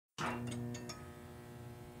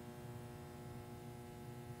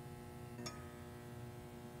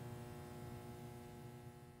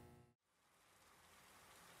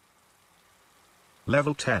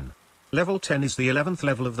Level 10. Level 10 is the 11th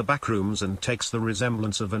level of the Backrooms and takes the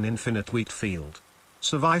resemblance of an infinite wheat field.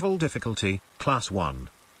 Survival difficulty, Class 1.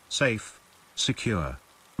 Safe. Secure.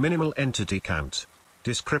 Minimal entity count.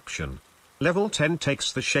 Description. Level 10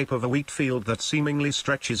 takes the shape of a wheat field that seemingly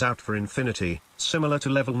stretches out for infinity, similar to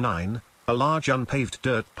Level 9, a large unpaved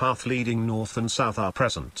dirt path leading north and south are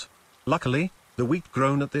present. Luckily, the wheat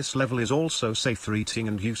grown at this level is also safe for eating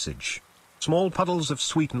and usage. Small puddles of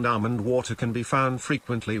sweetened almond water can be found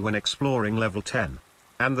frequently when exploring Level 10.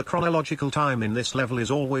 And the chronological time in this level is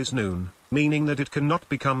always noon, meaning that it cannot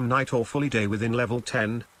become night or fully day within Level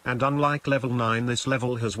 10, and unlike Level 9 this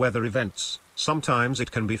level has weather events. Sometimes it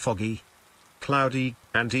can be foggy, cloudy,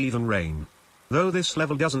 and even rain. Though this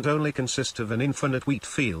level doesn't only consist of an infinite wheat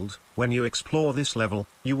field, when you explore this level,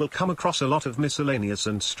 you will come across a lot of miscellaneous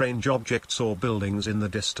and strange objects or buildings in the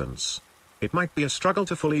distance. It might be a struggle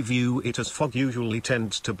to fully view it as fog usually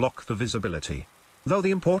tends to block the visibility. Though the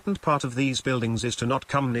important part of these buildings is to not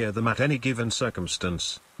come near them at any given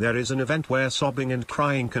circumstance, there is an event where sobbing and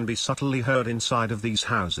crying can be subtly heard inside of these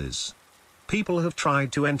houses. People have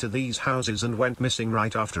tried to enter these houses and went missing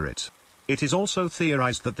right after it. It is also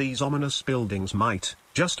theorized that these ominous buildings might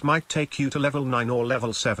take you to Level 9 or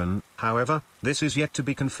Level 7, however, this is yet to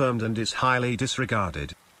be confirmed and is highly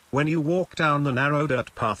disregarded. When you walk down the narrow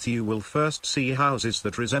dirt path you will first see houses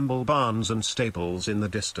that resemble barns and stables in the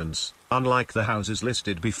distance, unlike the houses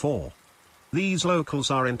listed before. These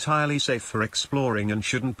locals are entirely safe for exploring and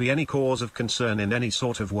shouldn't be any cause of concern in any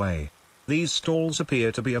sort of way. These stalls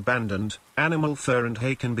appear to be abandoned, animal fur and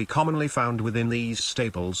hay can be commonly found within these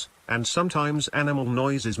stables, and sometimes animal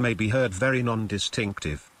noises may be heard very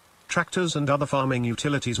non-distinctive. Tractors and other farming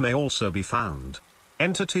utilities may also be found.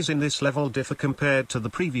 Entities in this level differ compared to the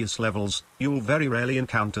previous levels, you'll very rarely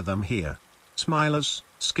encounter them here. Smilers,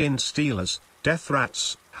 skin stealers, death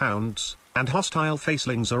rats, hounds, and hostile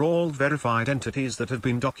facelings are all verified entities that have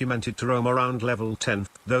been documented to roam around Level 10,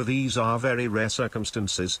 though these are very rare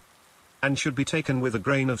circumstances, and should be taken with a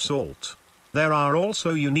grain of salt. There are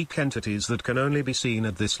also unique entities that can only be seen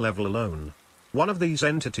at this level alone. One of these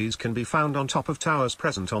entities can be found on top of towers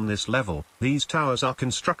present on this level. These towers are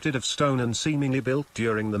constructed of stone and seemingly built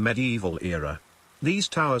during the medieval era. These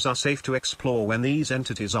towers are safe to explore when these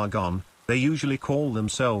entities are gone. They usually call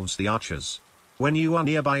themselves the Archers. When you are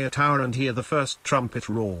nearby a tower and hear the first trumpet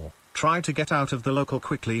roar, try to get out of the local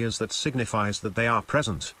quickly as that signifies that they are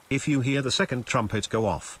present. If you hear the second trumpet go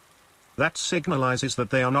off, that signalizes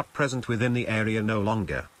that they are not present within the area no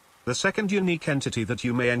longer. The second unique entity that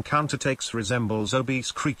you may encounter resembles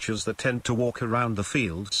obese creatures that tend to walk around the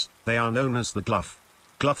fields. They are known as the gluff.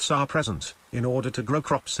 Gluffs are present. In order to grow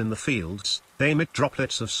crops in the fields, they emit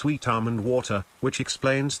droplets of sweet almond water, which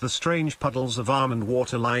explains the strange puddles of almond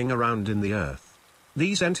water lying around in the earth.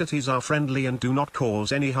 These entities are friendly and do not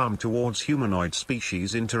cause any harm towards humanoid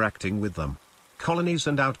species interacting with them. Colonies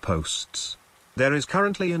and outposts. There is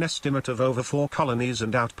currently an estimate of over 4 colonies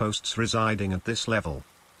and outposts residing at this level.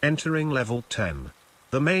 Entering Level 10.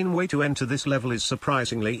 The main way to enter this level is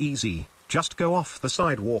surprisingly easy. Just go off the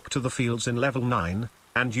sidewalk to the fields in Level 9,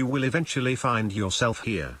 and you will eventually find yourself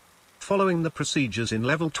here. Following the procedures in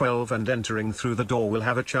Level 12 and entering through the door will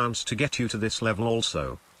have a chance to get you to this level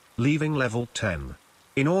also. Leaving Level 10.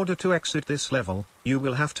 In order to exit this level, you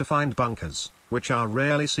will have to find bunkers, which are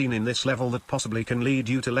rarely seen in this level that possibly can lead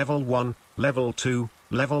you to Level 1, Level 2,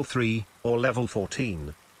 Level 3, or Level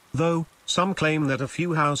 14. Though, some claim that a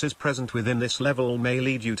few houses present within this level may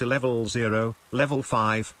lead you to Level 0, Level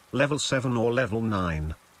 5, Level 7 or Level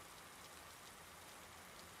 9.